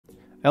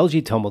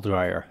LG Tumble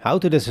Dryer, how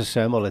to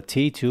disassemble a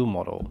T2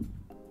 model.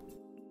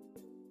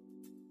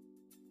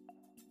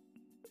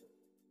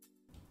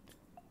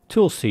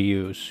 Tools to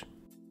use.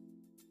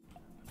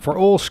 For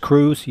all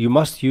screws you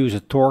must use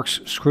a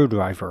Torx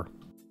screwdriver.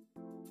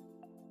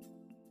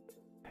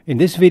 In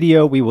this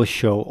video we will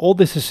show all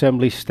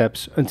disassembly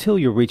steps until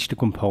you reach the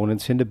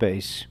components in the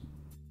base.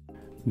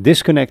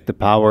 Disconnect the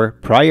power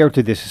prior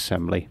to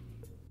disassembly.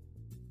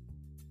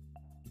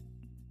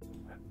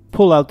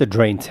 Pull out the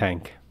drain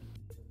tank.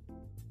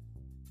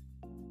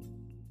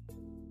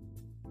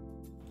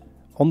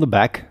 On the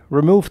back,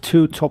 remove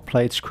 2 top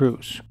plate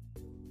screws.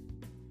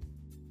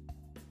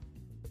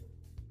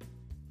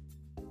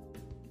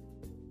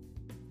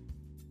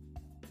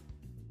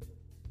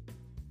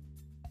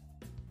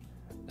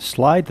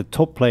 Slide the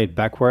top plate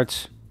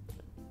backwards,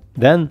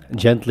 then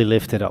gently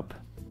lift it up.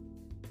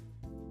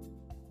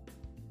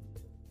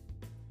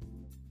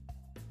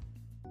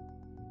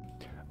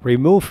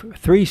 Remove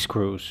 3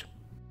 screws.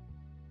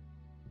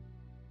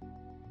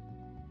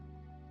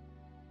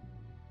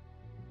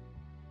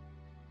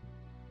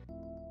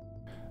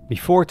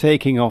 Before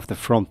taking off the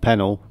front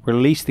panel,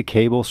 release the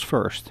cables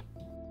first.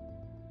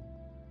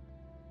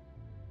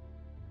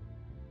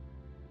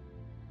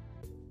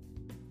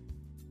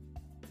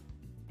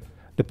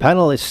 The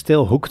panel is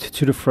still hooked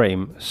to the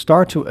frame.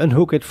 Start to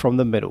unhook it from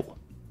the middle.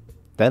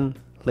 Then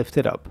lift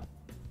it up.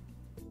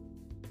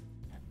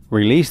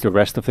 Release the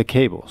rest of the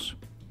cables.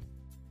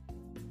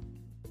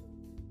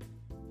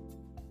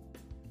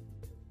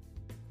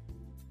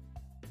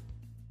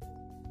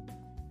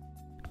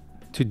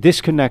 To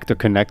disconnect the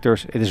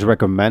connectors, it is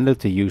recommended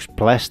to use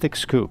plastic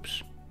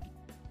scoops.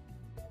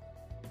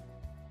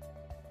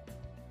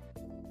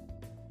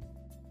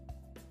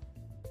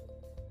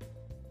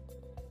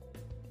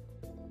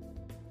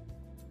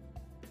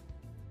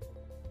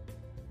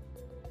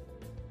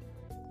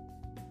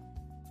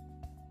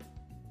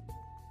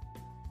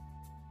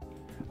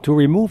 To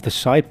remove the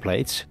side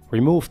plates,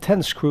 remove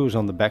 10 screws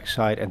on the back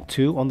side and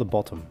 2 on the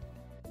bottom.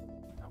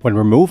 When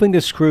removing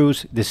the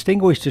screws,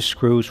 distinguish the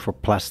screws for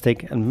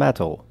plastic and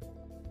metal.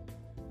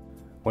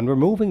 When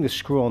removing the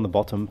screw on the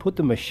bottom, put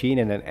the machine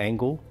in an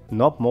angle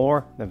not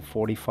more than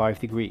 45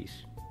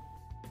 degrees.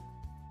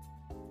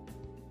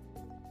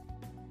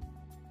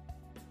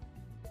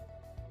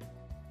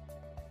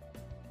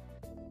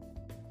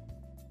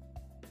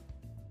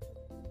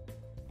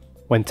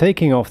 When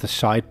taking off the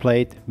side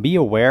plate, be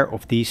aware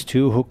of these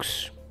 2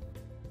 hooks.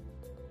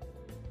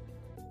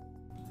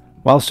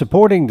 While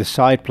supporting the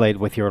side plate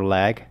with your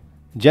leg,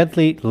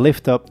 gently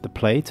lift up the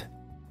plate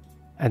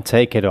and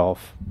take it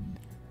off.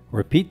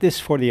 Repeat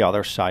this for the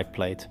other side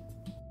plate.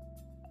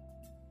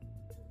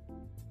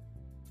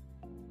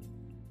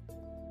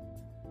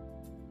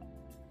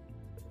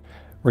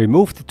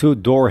 Remove the 2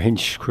 door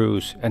hinge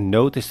screws and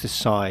notice the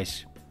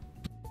size.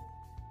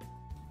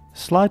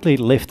 Slightly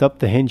lift up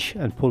the hinge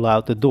and pull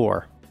out the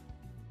door.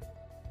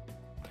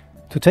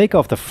 To take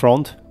off the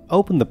front,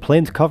 open the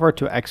plinth cover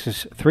to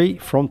access 3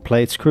 front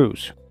plate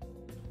screws.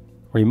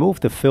 Remove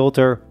the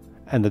filter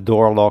and the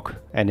door lock,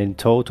 and in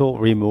total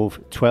remove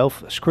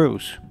 12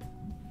 screws.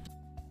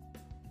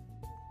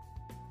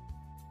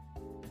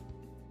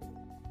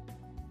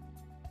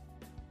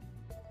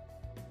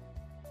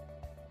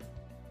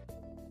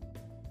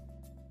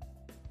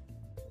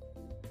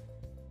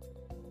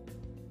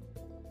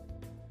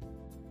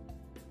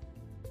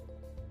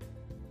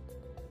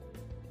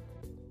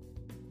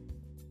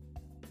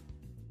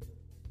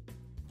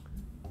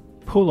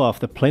 Pull off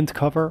the plinth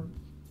cover.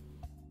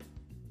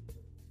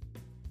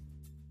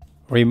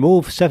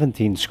 Remove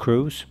 17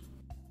 screws.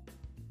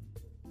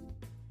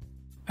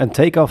 And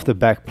take off the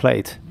back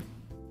plate.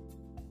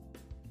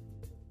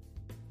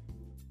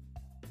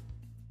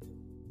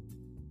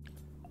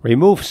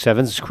 Remove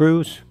 7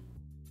 screws.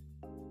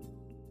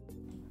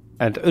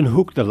 And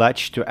unhook the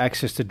latch to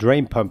access the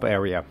drain pump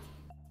area.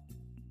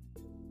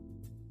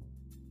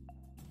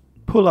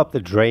 Pull up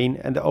the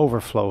drain and the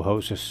overflow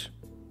hoses.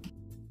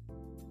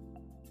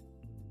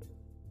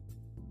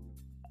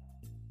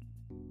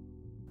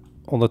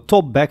 On the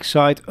top back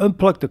side,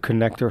 unplug the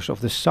connectors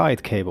of the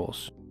side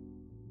cables.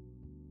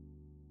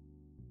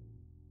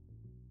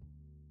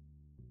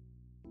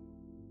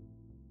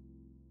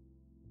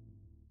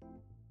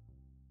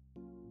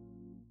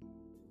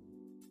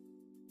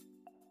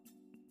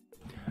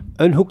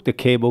 Unhook the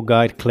cable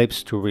guide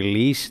clips to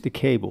release the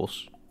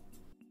cables.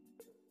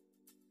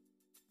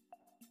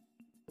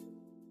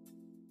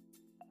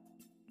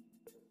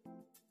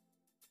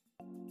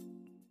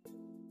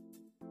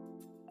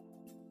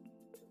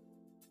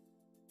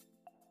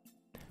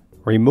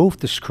 Remove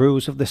the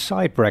screws of the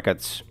side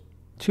brackets,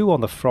 2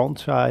 on the front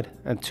side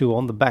and 2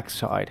 on the back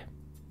side.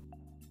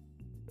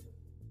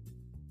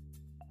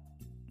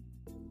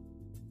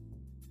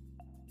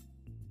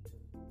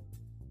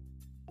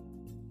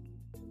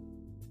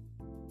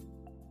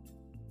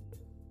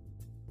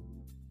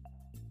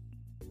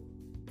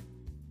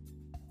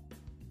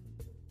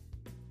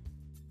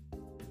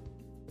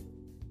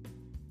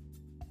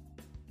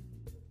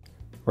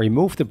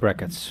 Remove the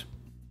brackets.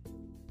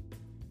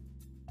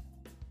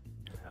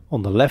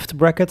 On the left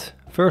bracket,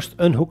 first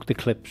unhook the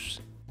clips.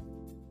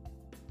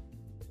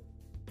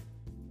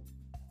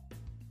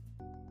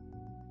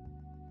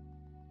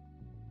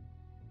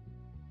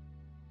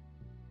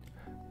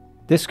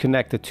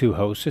 Disconnect the two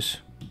hoses.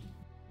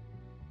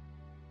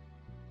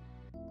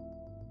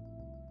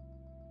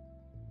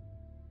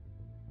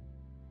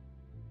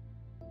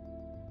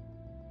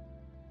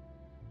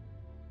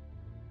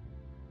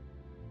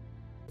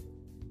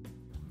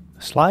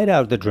 Slide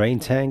out the drain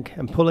tank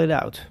and pull it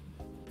out.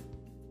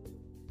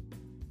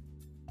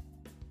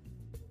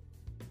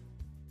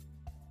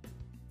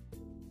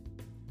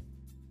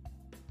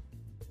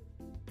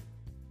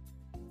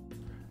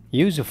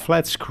 Use a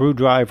flat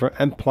screwdriver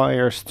and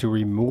pliers to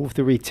remove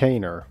the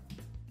retainer.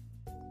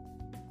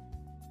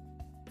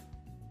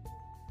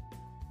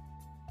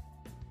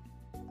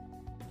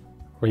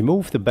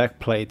 Remove the back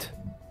plate.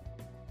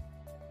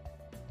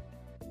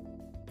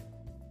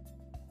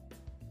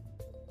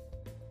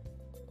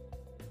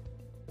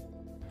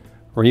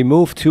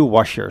 Remove two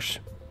washers.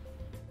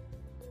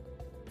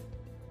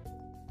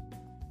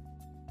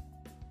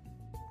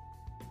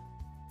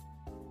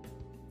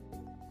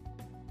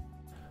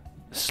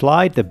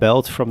 Slide the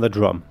belt from the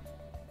drum.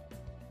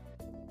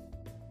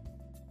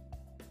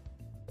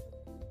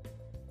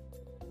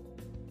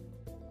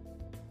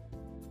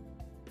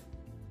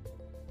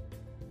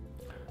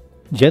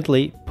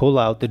 Gently pull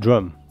out the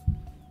drum.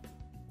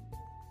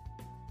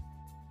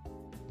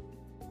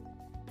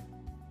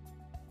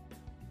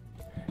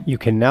 You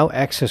can now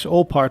access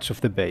all parts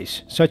of the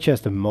base, such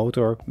as the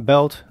motor,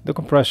 belt, the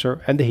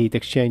compressor and the heat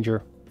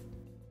exchanger.